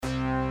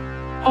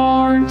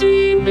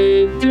Hardee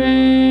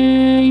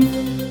Midday.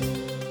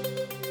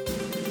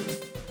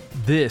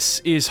 This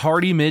is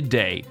Hardee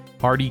Midday,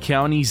 Hardee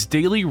County's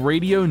daily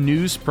radio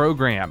news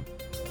program.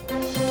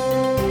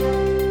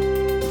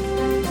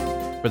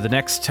 For the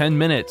next 10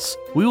 minutes,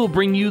 we will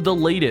bring you the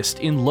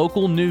latest in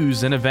local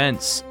news and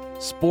events,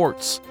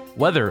 sports,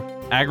 weather,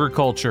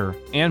 agriculture,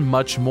 and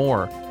much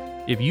more.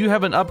 If you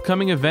have an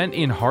upcoming event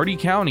in Hardee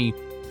County,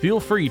 feel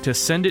free to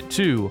send it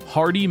to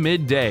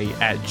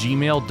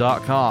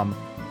hardeemidday@gmail.com.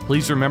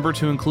 Please remember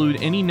to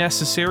include any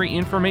necessary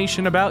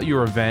information about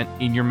your event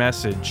in your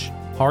message.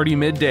 Hardee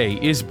Midday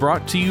is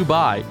brought to you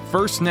by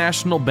First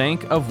National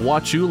Bank of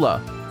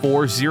Wauchula,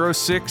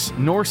 406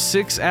 North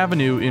 6th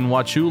Avenue in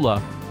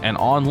Wauchula, and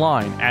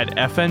online at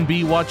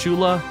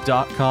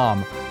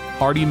fnbwauchula.com.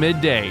 Hardee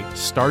Midday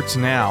starts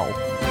now.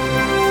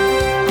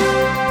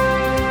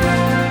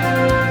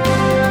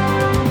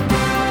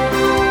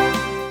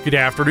 Good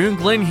afternoon,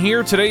 Glenn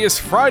here. Today is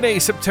Friday,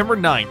 September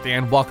 9th,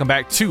 and welcome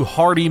back to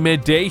Hardee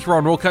Midday here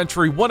on Rural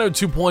Country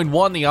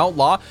 102.1 The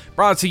Outlaw,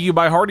 brought to you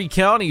by Hardee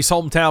County's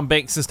hometown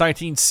bank since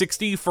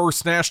 1960,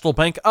 First National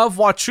Bank of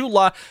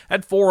Wauchula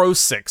at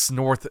 406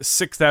 North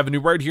 6th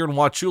Avenue, right here in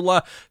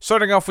Wauchula.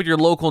 Starting off with your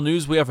local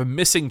news, we have a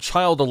missing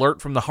child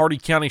alert from the Hardee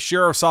County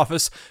Sheriff's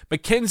Office.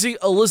 Mackenzie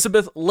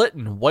Elizabeth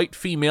Litton, white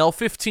female,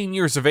 15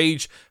 years of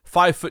age,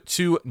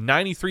 5'2",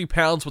 93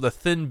 pounds with a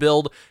thin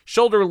build,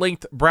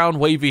 shoulder-length brown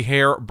wavy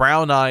hair,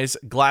 brown eyes,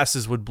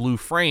 glasses with blue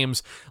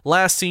frames.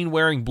 Last seen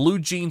wearing blue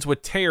jeans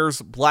with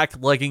tears,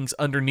 black leggings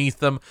underneath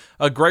them,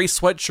 a gray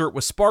sweatshirt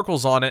with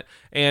sparkles on it,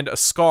 and a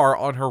scar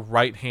on her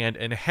right hand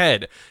and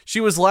head. She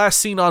was last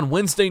seen on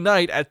Wednesday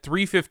night at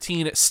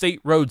 315 State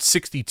Road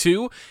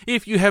 62.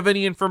 If you have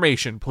any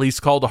information, please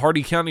call the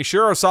Hardee County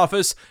Sheriff's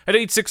Office at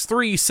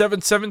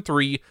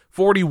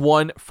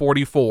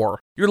 863-773-4144.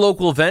 Your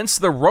local events,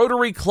 the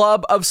Rotary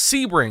Club of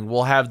Sebring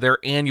will have their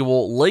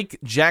annual Lake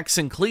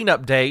Jackson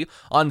Cleanup Day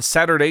on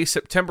Saturday,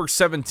 September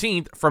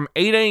 17th from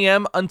 8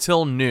 a.m.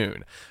 until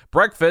noon.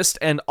 Breakfast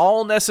and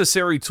all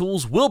necessary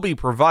tools will be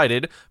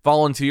provided.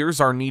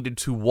 Volunteers are needed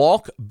to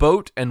walk,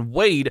 boat, and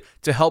wade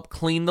to help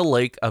clean the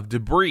lake of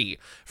debris.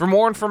 For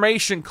more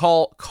information,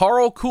 call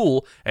Carl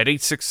Kuhl at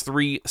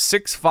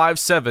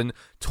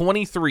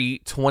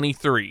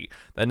 863-657-2323.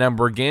 That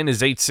number again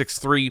is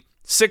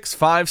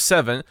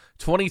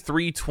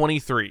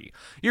 863-657-2323.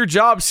 Your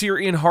jobs here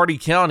in Hardee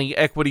County,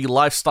 Equity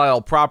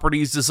Lifestyle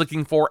Properties is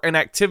looking for an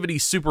activity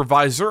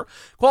supervisor.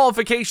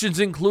 Qualifications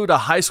include a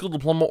high school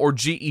diploma or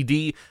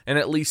GED and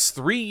at least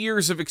 3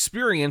 years of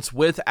experience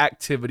with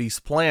activities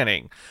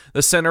planning.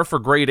 The Center for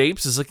Great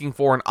Apes is looking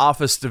for an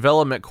office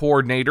development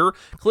coordinator.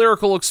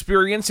 Clerical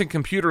experience and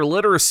computer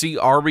literacy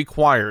are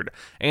required.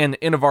 And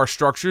Innovar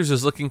Structures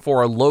is looking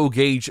for a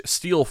low-gauge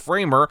steel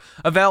framer.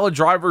 A valid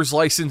driver's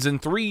license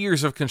and 3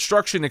 years of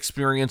construction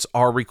experience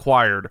are required.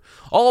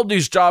 All of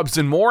these jobs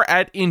and more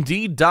at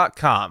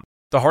Indeed.com.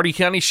 The Hardee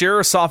County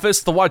Sheriff's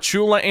Office, the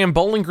Wauchula and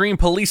Bowling Green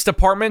Police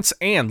Departments,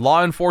 and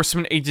law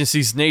enforcement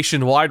agencies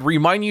nationwide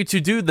remind you to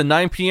do the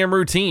 9 p.m.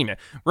 routine.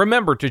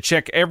 Remember to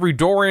check every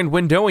door and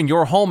window in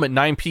your home at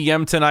 9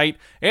 p.m. tonight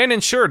and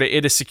ensure that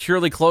it is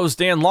securely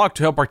closed and locked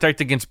to help protect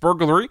against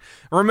burglary.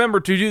 Remember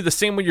to do the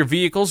same with your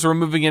vehicles,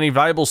 removing any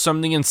valuables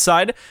from the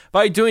inside.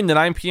 By doing the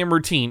 9 p.m.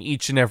 routine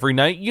each and every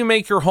night, you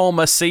make your home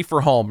a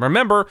safer home.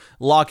 Remember,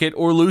 lock it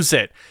or lose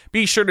it.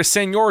 Be sure to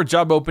send your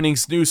job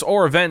openings, news,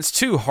 or events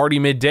to Hardee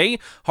Midday,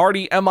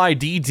 Hardee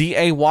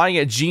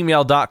Midday at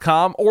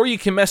gmail.com, or you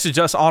can message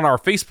us on our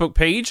Facebook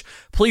page.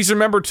 Please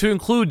remember to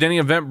include any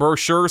event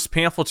brochures,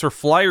 pamphlets, or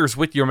flyers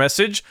with your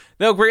message.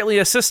 They'll greatly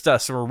assist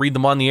us, and we'll read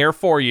them on the air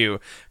for you.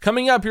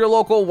 Coming up, your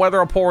local weather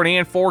report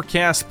and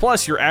forecast,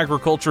 plus your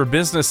agriculture,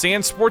 business,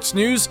 and sports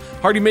news.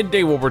 Hardee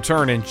Midday will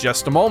return in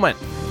just a moment.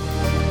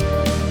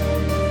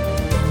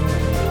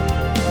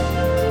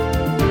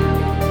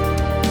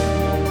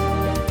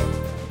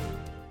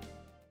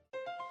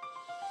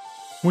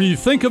 When you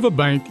think of a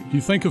bank, you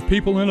think of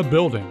people in a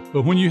building.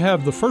 But when you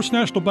have the First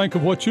National Bank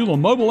of Wauchula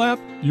mobile app,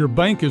 your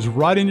bank is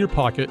right in your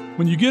pocket.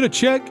 When you get a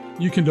check,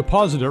 you can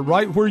deposit it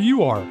right where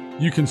you are.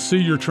 You can see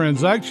your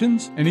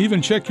transactions and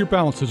even check your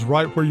balances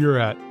right where you're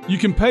at. You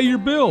can pay your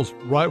bills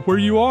right where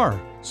you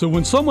are. So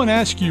when someone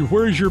asks you,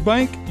 where is your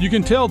bank? You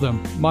can tell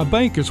them, my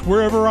bank is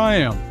wherever I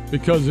am.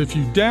 Because if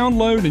you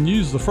download and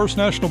use the First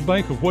National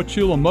Bank of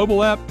Wauchula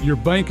mobile app, your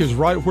bank is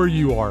right where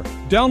you are.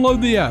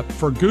 Download the app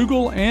for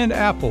Google and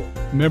Apple.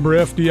 Member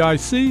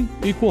FDIC,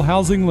 Equal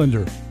Housing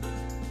Lender.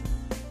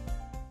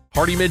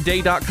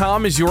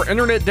 HardeeMidday.com is your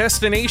internet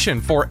destination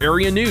for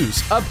area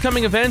news,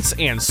 upcoming events,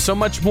 and so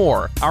much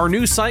more. Our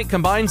news site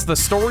combines the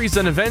stories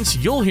and events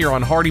you'll hear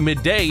on Hardee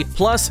Midday,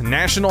 plus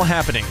national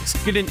happenings.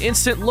 Get an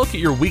instant look at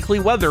your weekly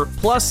weather,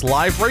 plus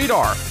live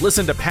radar.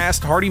 Listen to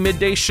past Hardee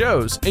Midday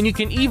shows, and you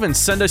can even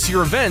send us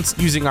your events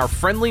using our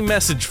friendly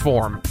message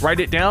form. Write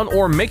it down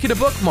or make it a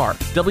bookmark.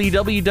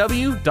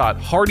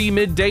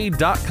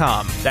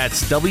 www.hardeemidday.com.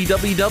 That's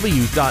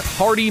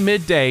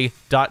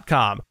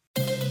www.hardeemidday.com.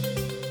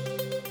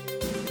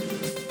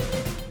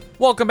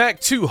 Welcome back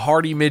to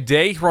Hardee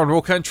Midday here on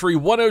Real Country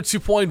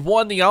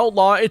 102.1 The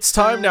Outlaw. It's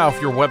time now for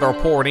your weather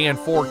report and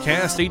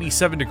forecast.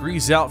 87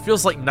 degrees out,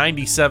 feels like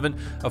 97,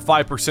 a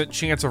 5%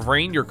 chance of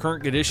rain. Your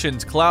current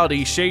conditions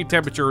cloudy, shade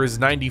temperature is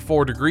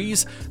 94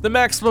 degrees. The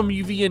maximum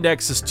UV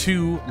index is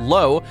 2,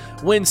 low.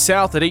 Wind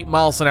south at 8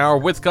 miles an hour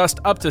with gust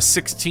up to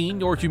 16.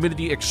 Your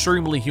humidity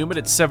extremely humid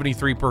at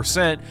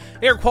 73%.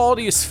 Air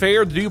quality is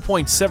fair, the dew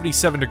point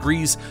 77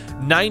 degrees,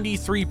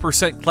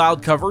 93%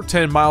 cloud cover,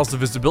 10 miles of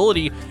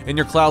visibility, and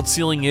your cloud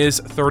ceiling is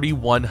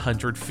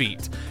 3,100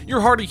 feet. Your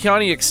Hardee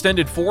County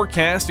extended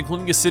forecast,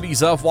 including the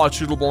cities of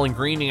Wauchula, Bowling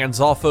Green, and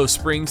Zolfo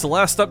Springs. The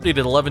last update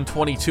at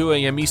 11:22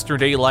 a.m. Eastern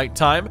Daylight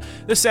Time.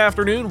 This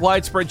afternoon,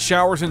 widespread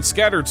showers and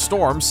scattered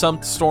storms.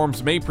 Some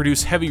storms may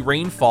produce heavy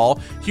rainfall.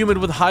 Humid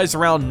with highs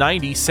around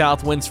 90.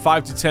 South winds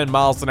 5 to 10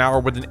 miles an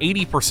hour with an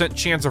 80%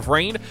 chance of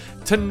rain.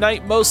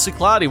 Tonight, mostly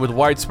cloudy with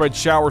widespread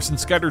showers and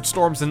scattered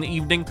storms in the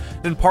evening.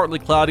 Then partly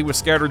cloudy with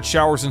scattered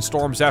showers and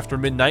storms after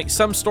midnight.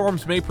 Some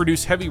storms may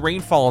produce heavy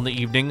rainfall in the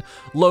evening.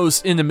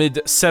 Lows in the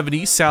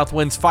mid-70s. South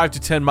winds 5 to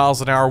 10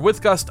 miles an hour with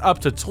gusts up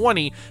to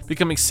 20,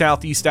 becoming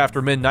southeast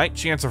after midnight.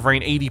 Chance of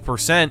rain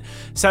 80%.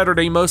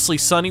 Saturday, mostly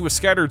sunny with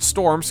scattered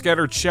storms,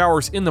 scattered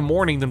showers in the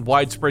morning, then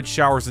widespread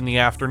showers in the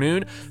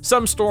afternoon.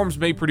 Some storms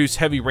may produce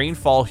heavy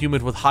rainfall,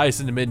 humid with highs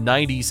in the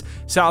mid-90s.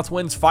 South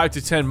winds 5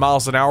 to 10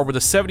 miles an hour with a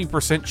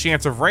 70% chance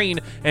of rain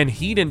and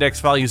heat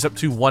index values up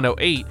to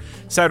 108.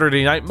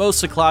 Saturday night,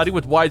 mostly cloudy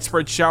with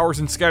widespread showers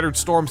and scattered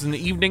storms in the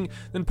evening,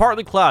 then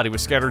partly cloudy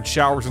with scattered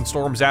showers and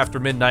storms after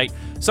midnight.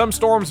 Some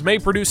storms may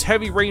produce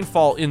heavy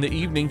rainfall in the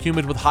evening,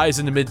 humid with highs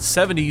in the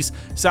mid-70s.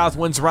 South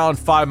winds around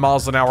 5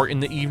 miles an hour in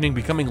the evening,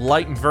 becoming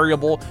light and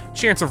variable.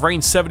 Chance of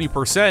rain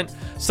 70%.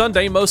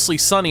 Sunday, mostly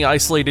sunny,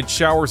 isolated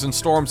showers and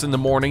storms in the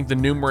morning,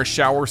 then numerous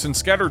showers and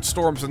scattered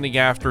storms in the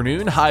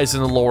afternoon. Highs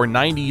in the lower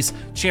 90s.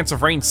 Chance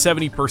of rain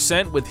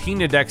 70% with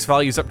heat index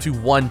values up to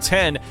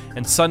 110.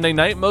 And Sunday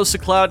night, mostly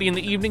cloudy in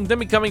the evening, then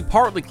becoming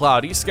partly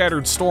cloudy.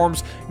 Scattered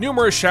storms,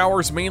 numerous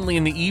showers mainly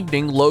in the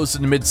evening. Lows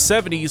in the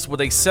mid-70s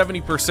with a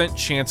 70%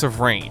 chance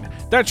of rain.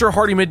 That's your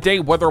Hardee Midday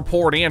weather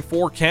report and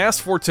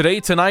forecast for today,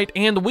 tonight,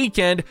 and the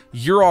weekend.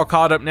 You're all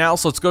caught up now,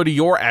 so let's go to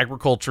your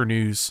agriculture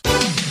news.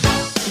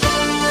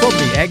 From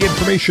the Ag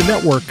Information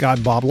Network,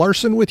 I'm Bob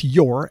Larson with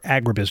your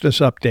Agribusiness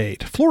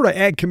Update. Florida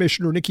Ag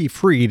Commissioner Nikki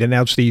Fried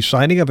announced the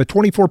signing of a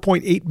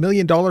 $24.8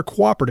 million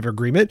cooperative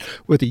agreement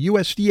with the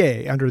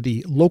USDA under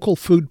the Local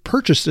Food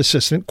Purchase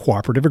Assistant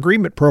Cooperative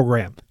Agreement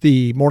Program.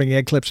 The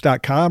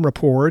MorningAgClips.com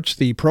reports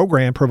the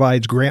program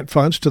provides grant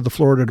funds to the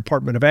Florida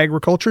Department of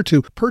Agriculture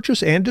to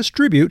purchase and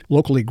distribute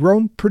locally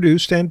grown,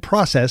 produced, and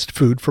processed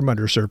food from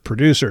underserved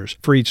producers.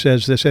 Fried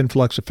says this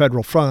influx of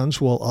federal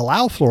funds will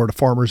allow Florida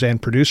farmers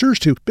and producers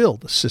to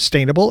build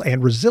sustainable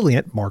and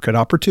resilient market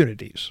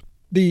opportunities.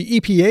 The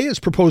EPA is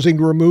proposing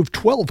to remove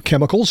 12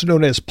 chemicals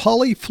known as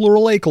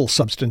polyfluoroalkyl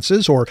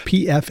substances, or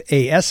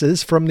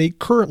PFASs, from the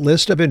current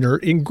list of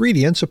inert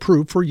ingredients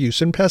approved for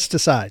use in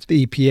pesticides.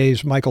 The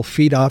EPA's Michael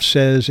Feedoff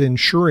says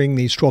ensuring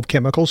these 12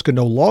 chemicals can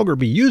no longer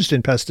be used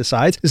in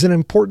pesticides is an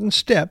important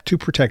step to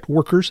protect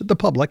workers, the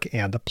public,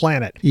 and the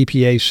planet.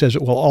 EPA says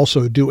it will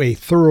also do a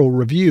thorough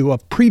review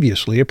of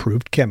previously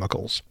approved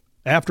chemicals.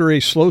 After a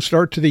slow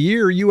start to the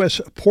year,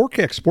 U.S. pork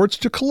exports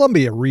to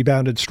Colombia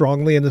rebounded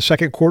strongly in the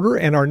second quarter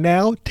and are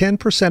now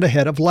 10%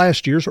 ahead of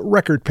last year's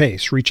record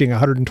pace, reaching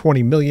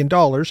 $120 million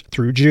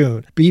through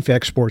June. Beef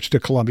exports to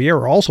Colombia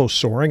are also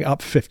soaring,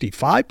 up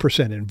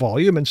 55% in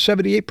volume and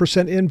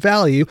 78% in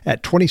value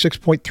at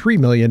 $26.3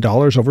 million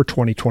over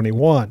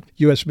 2021.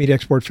 U.S. Meat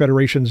Export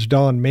Federation's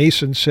Don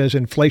Mason says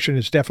inflation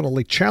is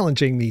definitely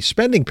challenging the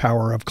spending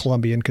power of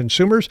Colombian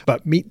consumers,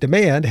 but meat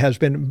demand has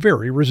been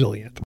very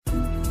resilient.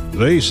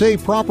 They say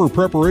proper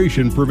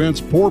preparation prevents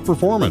poor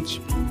performance.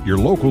 Your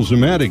local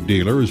Zematic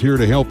dealer is here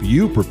to help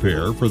you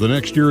prepare for the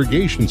next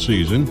irrigation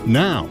season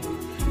now.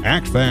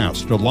 Act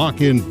fast to lock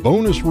in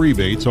bonus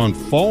rebates on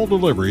fall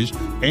deliveries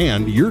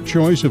and your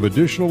choice of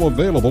additional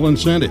available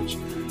incentives.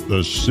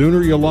 The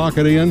sooner you lock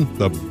it in,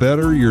 the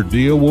better your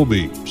deal will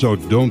be. So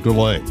don't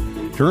delay.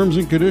 Terms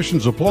and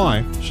conditions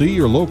apply. See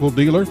your local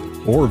dealer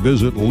or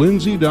visit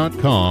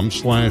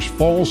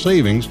lindsay.com/fall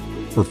savings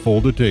for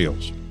full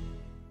details.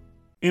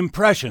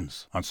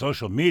 Impressions. On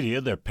social media,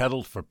 they're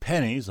peddled for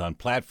pennies on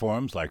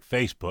platforms like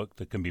Facebook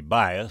that can be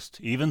biased,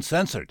 even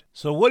censored.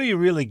 So what are you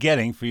really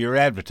getting for your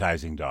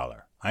advertising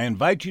dollar? I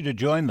invite you to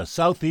join the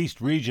Southeast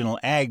Regional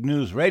Ag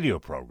News radio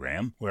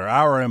program, where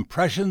our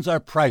impressions are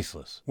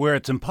priceless, where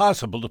it's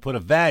impossible to put a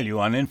value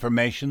on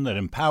information that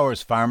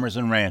empowers farmers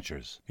and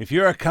ranchers. If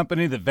you're a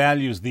company that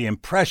values the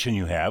impression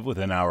you have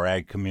within our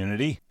ag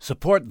community,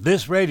 support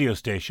this radio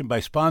station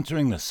by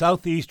sponsoring the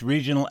Southeast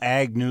Regional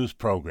Ag News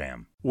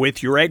program.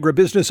 With your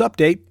Agribusiness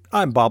Update,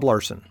 I'm Bob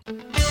Larson.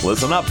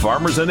 Listen up,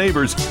 farmers and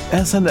neighbors.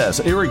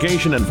 S&S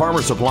Irrigation and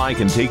Farmer Supply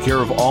can take care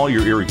of all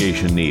your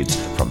irrigation needs,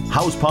 from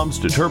house pumps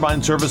to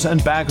turbine service and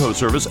backhoe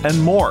service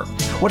and more.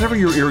 Whatever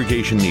your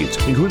irrigation needs,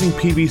 including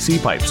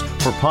PVC pipes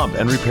for pump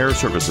and repair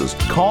services,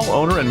 call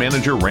owner and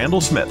manager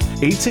Randall Smith,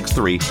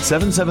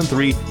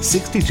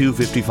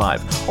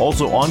 863-773-6255.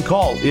 Also on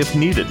call if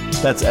needed.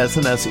 That's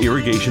S&S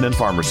Irrigation and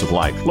Farmer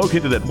Supply,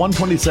 located at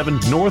 127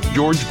 North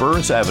George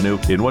Burris Avenue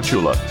in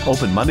Wauchula.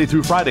 Open Monday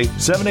through Friday,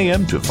 7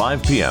 a.m. to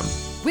 5 p.m.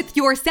 With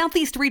your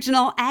Southeast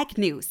Regional Ag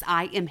News,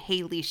 I am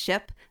Haley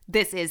Shipp.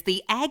 This is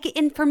the Ag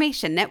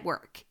Information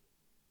Network.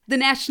 The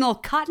National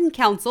Cotton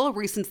Council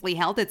recently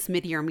held its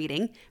mid-year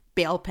meeting.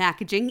 Bale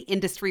packaging,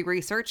 industry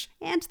research,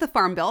 and the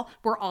Farm Bill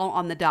were all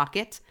on the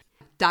docket.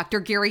 Dr.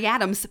 Gary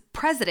Adams,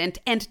 President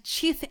and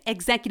Chief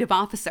Executive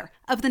Officer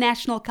of the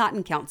National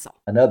Cotton Council.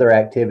 Another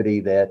activity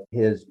that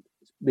is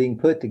being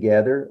put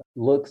together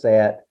looks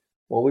at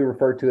what we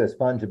refer to as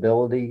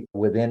fungibility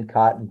within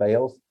cotton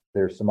bales.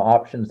 There's some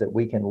options that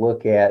we can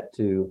look at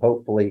to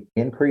hopefully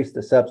increase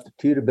the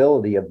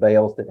substitutability of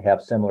bales that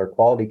have similar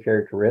quality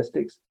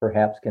characteristics,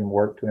 perhaps can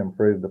work to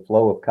improve the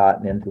flow of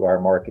cotton into our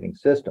marketing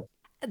system.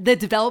 The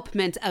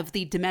development of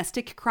the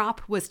domestic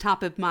crop was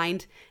top of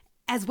mind,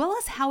 as well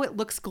as how it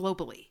looks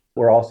globally.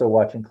 We're also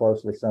watching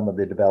closely some of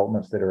the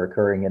developments that are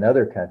occurring in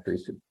other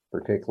countries,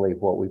 particularly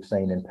what we've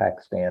seen in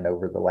Pakistan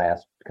over the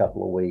last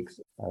couple of weeks.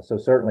 So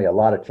certainly a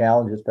lot of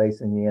challenges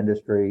facing the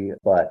industry,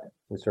 but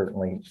we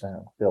certainly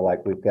feel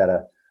like we've got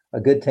a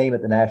good team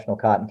at the National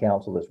Cotton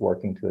Council that's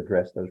working to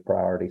address those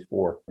priorities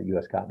for the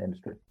U.S. cotton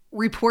industry.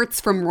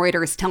 Reports from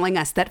Reuters telling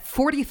us that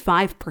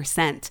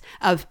 45%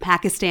 of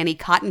Pakistani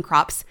cotton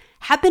crops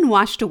have been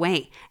washed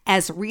away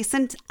as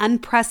recent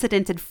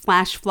unprecedented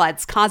flash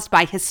floods caused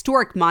by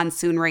historic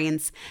monsoon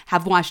rains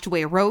have washed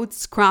away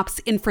roads, crops,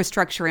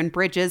 infrastructure, and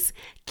bridges,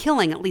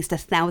 killing at least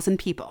 1,000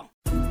 people.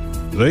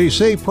 They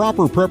say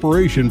proper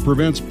preparation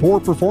prevents poor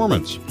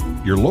performance.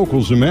 Your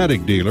local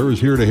Zematic dealer is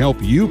here to help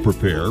you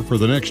prepare for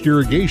the next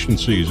irrigation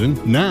season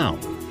now.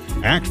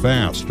 Act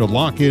fast to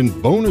lock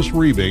in bonus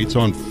rebates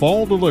on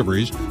fall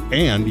deliveries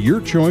and your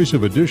choice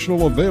of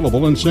additional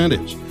available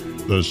incentives.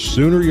 The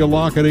sooner you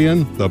lock it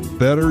in, the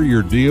better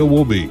your deal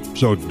will be.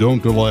 So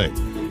don't delay.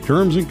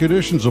 Terms and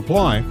conditions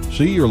apply.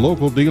 See your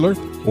local dealer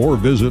or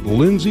visit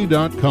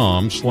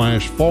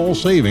lindsay.com/fall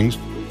savings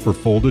for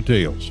full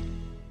details.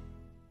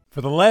 For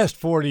the last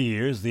 40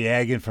 years, the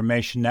Ag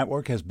Information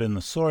Network has been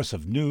the source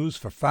of news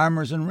for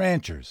farmers and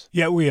ranchers.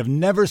 Yet we have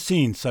never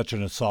seen such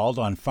an assault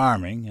on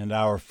farming and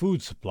our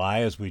food supply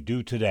as we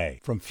do today.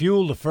 From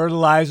fuel to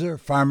fertilizer,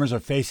 farmers are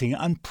facing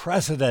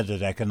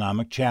unprecedented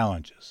economic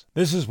challenges.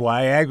 This is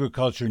why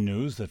agriculture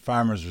news that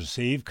farmers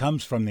receive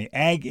comes from the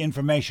Ag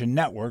Information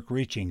Network,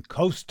 reaching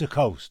coast to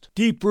coast.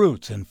 Deep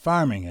roots in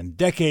farming and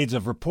decades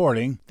of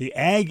reporting, the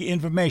Ag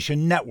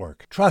Information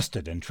Network,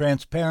 trusted and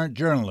transparent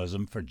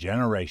journalism for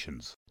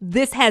generations.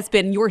 This has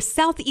been your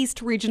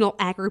Southeast Regional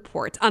Ag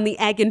Report on the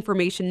Ag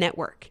Information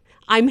Network.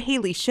 I'm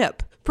Haley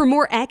Shipp. For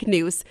more ag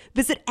news,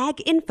 visit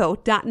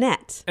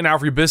aginfo.net. And now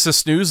for your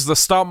business news, the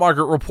stock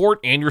market report,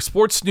 and your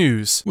sports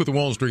news. With the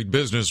Wall Street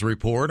Business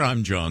Report,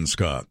 I'm John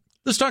Scott.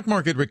 The stock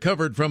market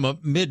recovered from a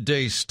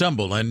midday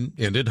stumble and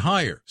ended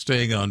higher,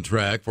 staying on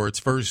track for its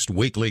first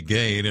weekly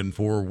gain in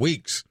 4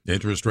 weeks.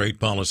 Interest rate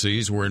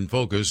policies were in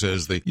focus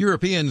as the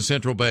European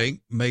Central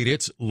Bank made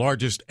its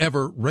largest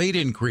ever rate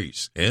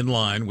increase, in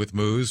line with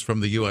moves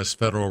from the U.S.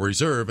 Federal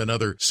Reserve and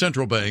other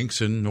central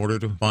banks in order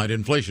to fight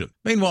inflation.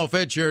 Meanwhile,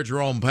 Fed Chair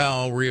Jerome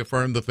Powell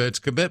reaffirmed the Fed's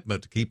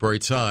commitment to keep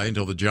rates high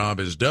until the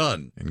job is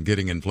done and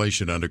getting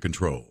inflation under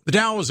control. The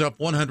Dow was up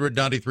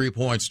 193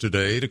 points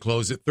today to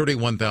close at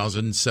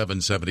 31,774.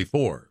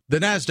 The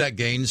Nasdaq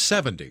gained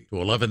 70 to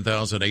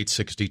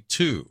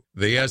 11,862.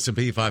 The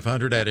S&P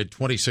 500 added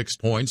 26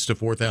 points to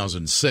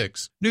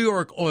 4,006. New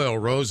York oil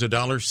rose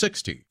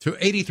 $1.60 to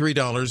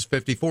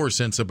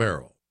 $83.54 a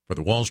barrel. For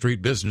the Wall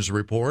Street Business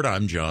Report,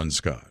 I'm John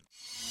Scott.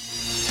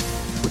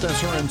 With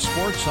SRN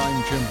Sports,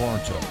 I'm Jim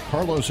Bartow.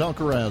 Carlos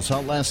Alcaraz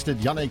outlasted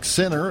Jannik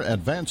Sinner,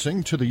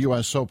 advancing to the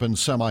U.S. Open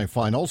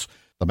semifinals.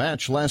 The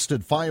match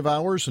lasted 5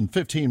 hours and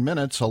 15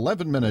 minutes,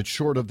 11 minutes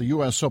short of the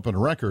U.S. Open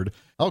record.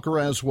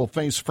 Alcaraz will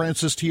face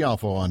Francis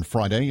Tiafoe on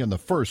Friday in the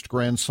first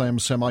Grand Slam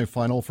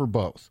semifinal for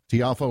both.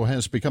 Tiafoe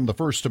has become the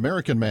first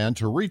American man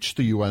to reach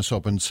the U.S.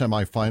 Open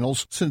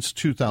semifinals since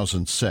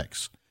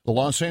 2006. The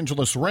Los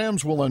Angeles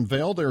Rams will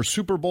unveil their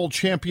Super Bowl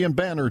champion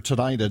banner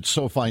tonight at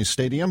SoFi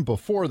Stadium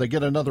before they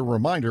get another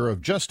reminder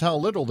of just how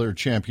little their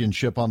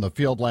championship on the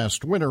field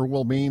last winter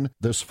will mean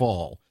this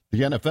fall.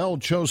 The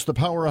NFL chose the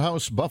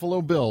powerhouse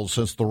Buffalo Bills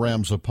as the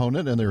Rams'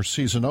 opponent in their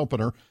season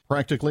opener,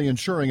 practically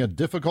ensuring a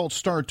difficult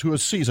start to a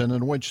season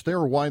in which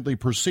they're widely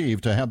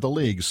perceived to have the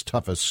league's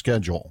toughest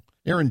schedule.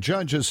 Aaron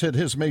Judge has hit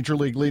his Major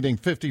League leading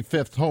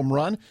 55th home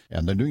run,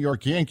 and the New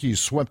York Yankees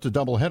swept a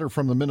doubleheader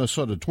from the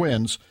Minnesota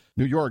Twins.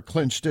 New York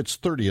clinched its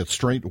 30th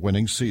straight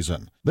winning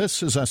season.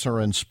 This is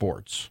SRN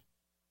Sports.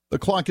 The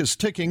clock is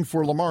ticking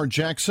for Lamar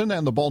Jackson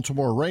and the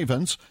Baltimore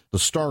Ravens. The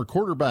star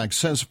quarterback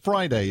says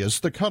Friday is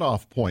the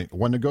cutoff point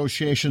when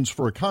negotiations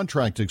for a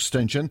contract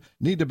extension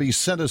need to be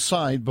set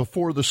aside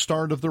before the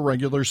start of the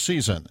regular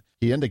season.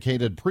 He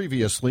indicated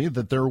previously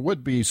that there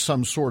would be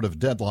some sort of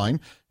deadline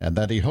and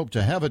that he hoped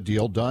to have a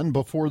deal done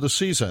before the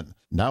season.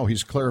 Now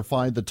he's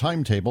clarified the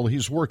timetable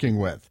he's working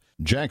with.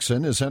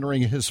 Jackson is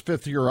entering his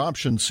fifth-year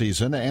option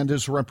season and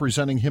is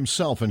representing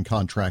himself in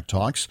contract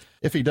talks.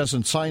 If he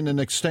doesn't sign an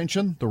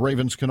extension, the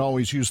Ravens can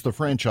always use the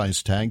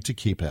franchise tag to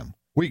keep him.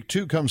 Week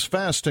 2 comes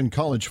fast in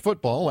college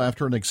football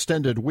after an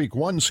extended Week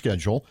 1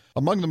 schedule.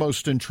 Among the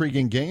most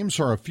intriguing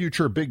games are a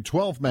future Big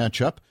 12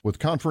 matchup with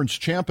conference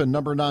champ and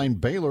number 9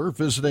 Baylor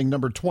visiting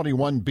number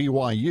 21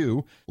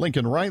 BYU.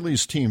 Lincoln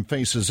Riley's team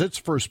faces its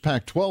first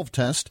Pac-12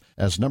 test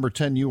as number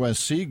 10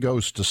 USC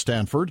goes to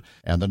Stanford,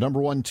 and the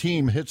number 1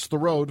 team hits the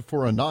road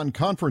for a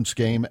non-conference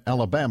game.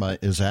 Alabama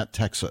is at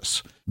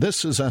Texas.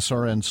 This is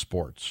SRN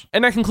Sports.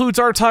 And that concludes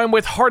our time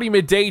with Hardee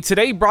Midday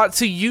today, brought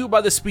to you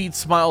by the speed,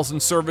 smiles,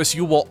 and service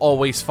you will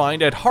always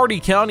find at Hardee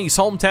County's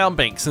hometown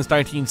bank since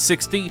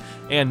 1960,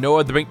 and no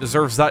other bank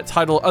deserves that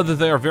title other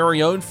than our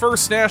very own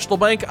First National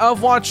Bank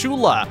of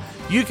Wauchula.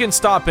 You can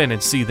stop in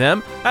and see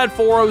them at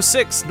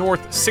 406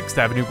 North 6th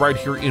Avenue right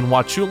here in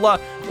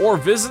Wauchula, or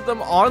visit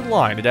them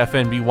online at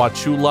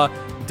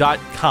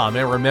fnbwauchula.com.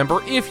 And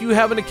remember, if you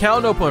have an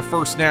account open with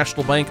First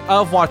National Bank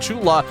of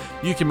Wauchula,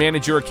 you can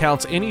manage your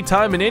accounts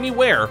anytime and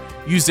anywhere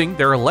using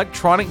their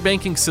electronic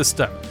banking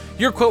system.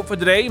 Your quote for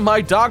today: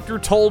 my doctor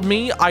told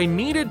me I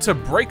needed to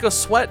break a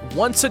sweat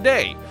once a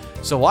day,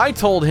 so I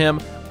told him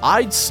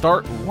I'd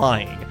start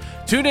lying.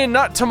 Tune in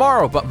not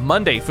tomorrow, but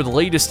Monday for the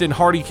latest in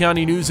Hardee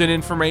County news and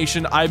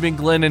information. I've been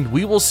Glenn, and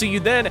we will see you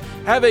then.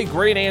 Have a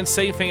great and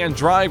safe and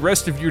dry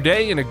rest of your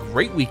day and a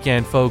great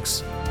weekend,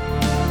 folks.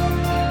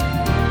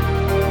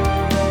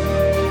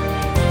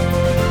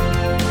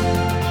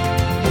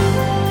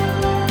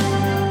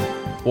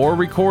 For a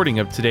recording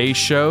of today's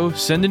show,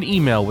 send an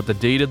email with the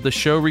date of the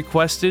show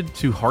requested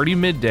to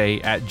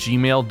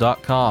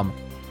hardeemidday@gmail.com.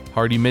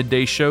 Hardee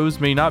Midday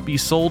shows may not be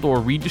sold or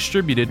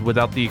redistributed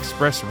without the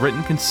express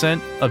written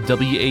consent of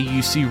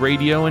WAUC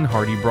Radio and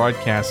Hardee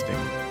Broadcasting.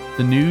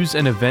 The news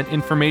and event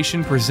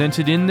information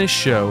presented in this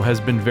show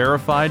has been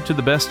verified to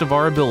the best of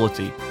our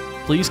ability.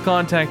 Please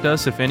contact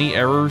us if any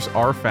errors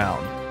are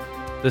found.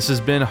 This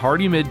has been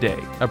Hardee Midday,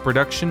 a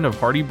production of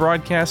Hardee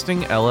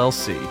Broadcasting,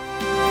 LLC.